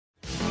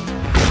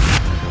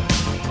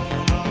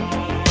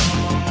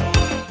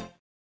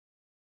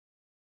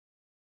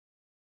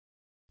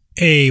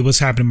Hey, what's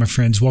happening, my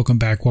friends? Welcome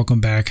back. Welcome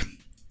back.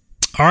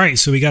 All right,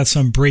 so we got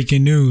some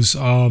breaking news.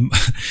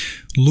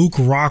 Luke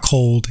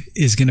Rockhold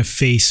is going to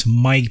face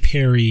Mike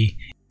Perry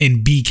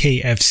in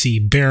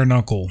BKFC, bare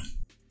knuckle.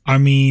 I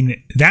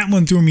mean, that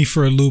one threw me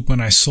for a loop when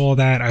I saw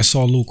that. I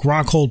saw Luke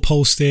Rockhold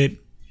post it.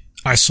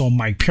 I saw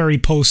Mike Perry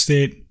post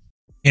it.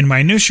 And my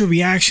initial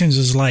reactions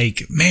was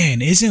like,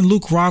 man, isn't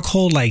Luke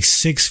Rockhold like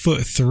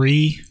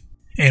 6'3"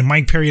 and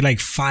Mike Perry like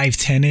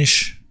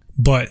 5'10"-ish?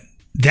 But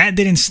that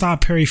didn't stop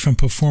Perry from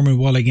performing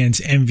well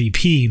against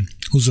MVP,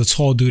 who's a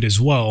tall dude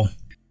as well.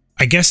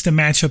 I guess the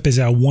matchup is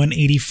at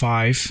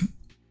 185,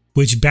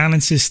 which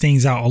balances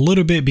things out a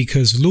little bit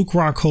because Luke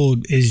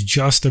Rockhold is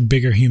just a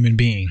bigger human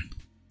being.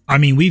 I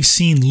mean, we've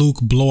seen Luke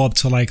blow up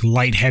to like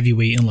light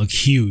heavyweight and look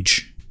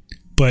huge.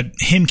 But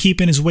him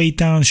keeping his weight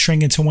down,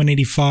 shrinking to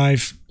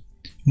 185,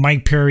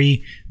 Mike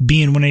Perry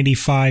being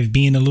 185,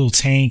 being a little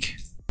tank,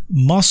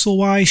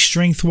 muscle-wise,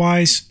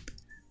 strength-wise,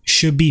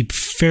 should be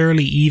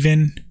fairly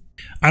even.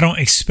 I don't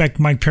expect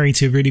Mike Perry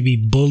to really be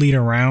bullied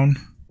around.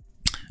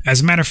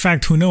 As a matter of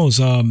fact, who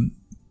knows?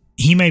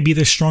 He may be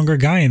the stronger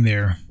guy in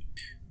there.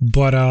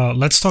 But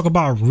let's talk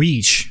about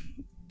reach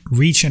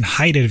and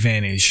height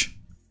advantage.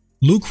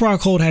 Luke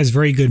Rockhold has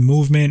very good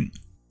movement.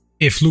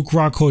 If Luke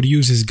Rockhold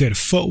uses good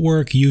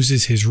footwork,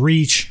 uses his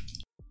reach,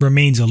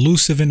 remains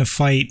elusive in the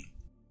fight,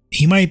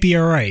 he might be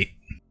alright.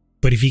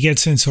 But if he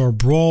gets into a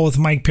brawl with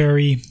Mike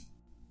Perry,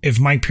 if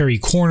Mike Perry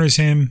corners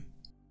him,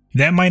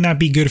 that might not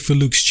be good for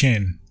Luke's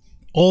chin.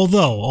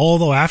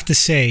 Although I have to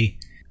say,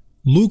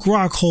 Luke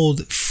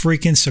Rockhold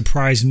freaking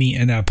surprised me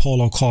in that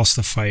Paulo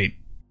Costa fight.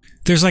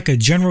 There's like a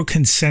general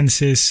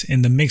consensus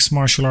in the mixed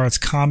martial arts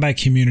combat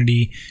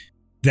community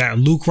that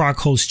Luke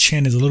Rockhold's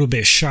chin is a little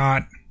bit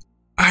shot.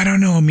 I don't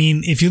know. I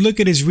mean, if you look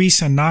at his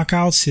recent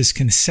knockouts, his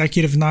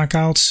consecutive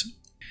knockouts,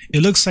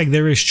 it looks like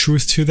there is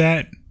truth to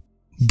that.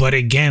 But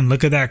again,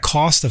 look at that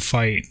Costa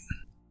fight.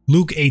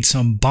 Luke ate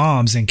some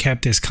bombs and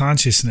kept his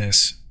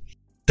consciousness.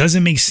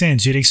 Doesn't make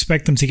sense. You'd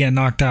expect him to get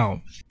knocked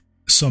out.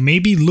 So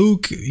maybe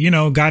Luke,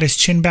 got his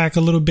chin back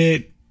a little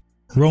bit,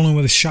 rolling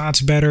with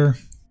shots better,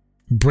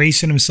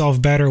 bracing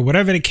himself better,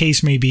 whatever the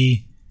case may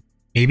be.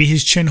 Maybe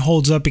his chin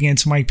holds up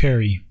against Mike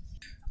Perry.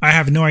 I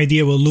have no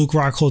idea what Luke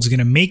Rockhold's going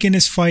to make in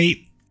this fight,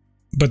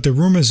 but the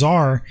rumors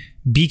are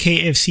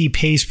BKFC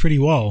pays pretty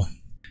well.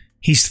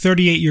 He's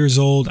 38 years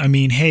old. I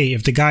mean, hey,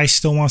 if the guy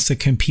still wants to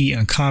compete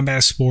in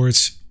combat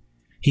sports,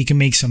 he can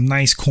make some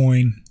nice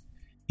coin.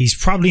 He's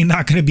probably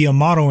not going to be a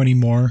model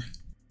anymore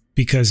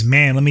because,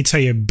 man, let me tell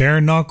you, bare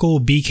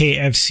knuckle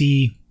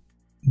BKFC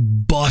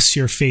busts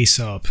your face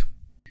up.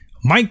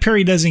 Mike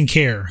Perry doesn't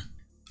care.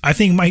 I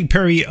think Mike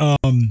Perry,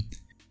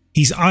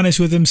 he's honest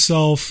with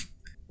himself.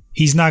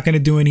 He's not going to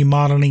do any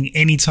modeling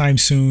anytime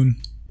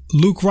soon.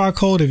 Luke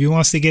Rockhold, if he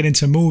wants to get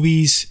into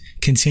movies,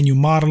 continue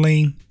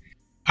modeling.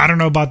 I don't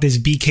know about this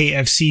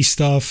BKFC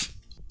stuff,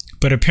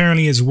 but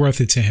apparently it's worth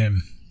it to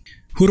him.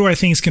 Who do I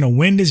think is going to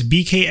win this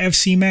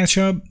BKFC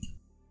matchup?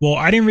 Well,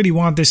 I didn't really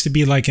want this to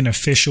be like an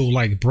official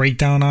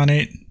breakdown on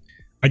it.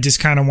 I just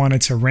kind of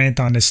wanted to rant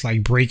on this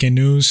breaking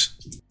news.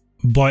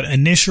 But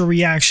initial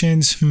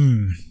reactions,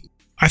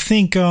 I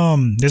think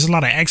there's a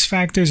lot of X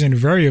factors and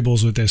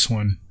variables with this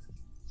one.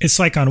 It's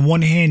like on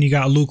one hand, you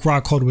got Luke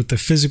Rockhold with the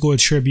physical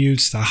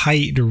attributes, the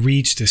height, the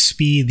reach, the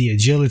speed, the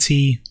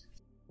agility.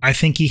 I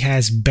think he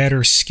has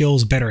better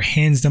skills, better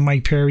hands than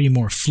Mike Perry,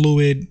 more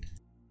fluid,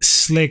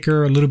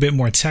 slicker, a little bit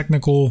more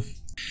technical.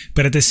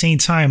 But at the same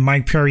time,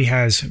 Mike Perry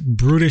has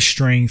brutish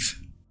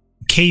strength,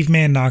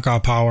 caveman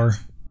knockout power.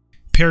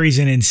 Perry's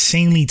an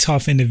insanely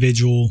tough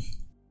individual.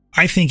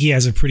 I think he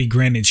has a pretty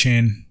granite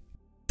chin.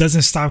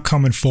 Doesn't stop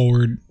coming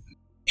forward.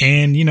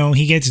 And,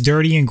 he gets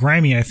dirty and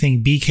grimy. I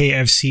think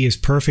BKFC is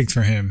perfect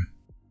for him.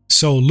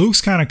 So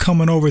Luke's kind of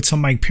coming over to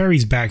Mike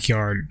Perry's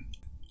backyard.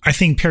 I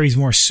think Perry's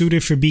more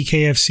suited for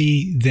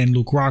BKFC than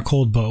Luke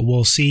Rockhold, but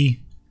we'll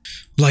see.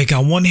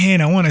 On one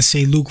hand, I want to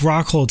say Luke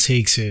Rockhold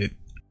takes it.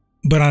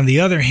 But on the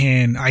other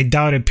hand, I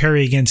doubted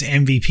Perry against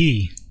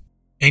MVP.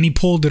 And he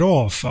pulled it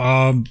off.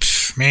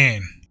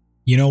 Man,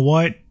 you know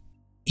what?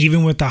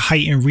 Even with the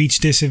height and reach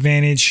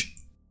disadvantage,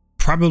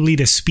 probably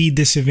the speed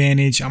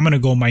disadvantage, I'm going to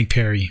go Mike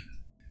Perry.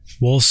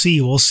 We'll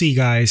see,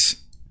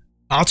 guys.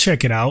 I'll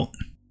check it out.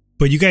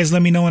 But you guys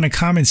let me know in the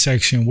comment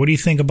section, what do you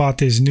think about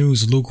this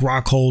news? Luke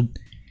Rockhold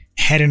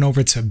heading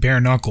over to bare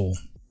knuckle.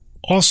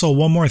 Also,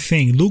 one more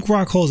thing. Luke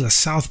Rockhold is a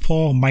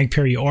southpaw, Mike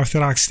Perry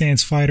orthodox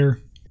stance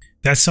fighter.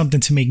 That's something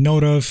to make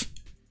note of.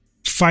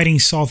 Fighting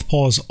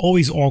southpaw is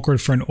always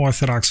awkward for an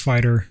orthodox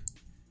fighter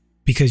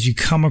because you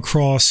come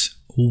across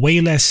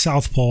way less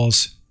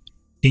southpaws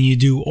than you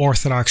do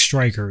orthodox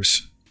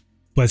strikers.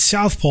 But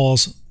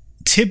southpaws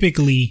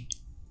typically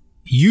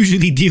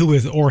usually deal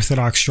with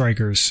orthodox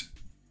strikers.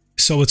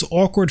 So it's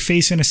awkward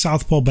facing a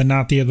southpaw, but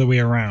not the other way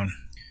around.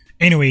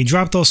 Anyway,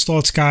 drop those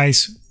thoughts,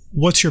 guys.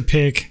 What's your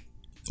pick?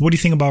 What do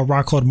you think about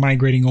Rockhold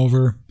migrating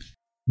over?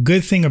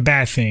 Good thing or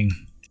bad thing?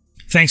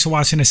 Thanks for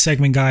watching this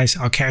segment, guys.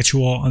 I'll catch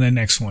you all on the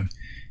next one.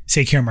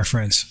 Take care, my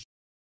friends.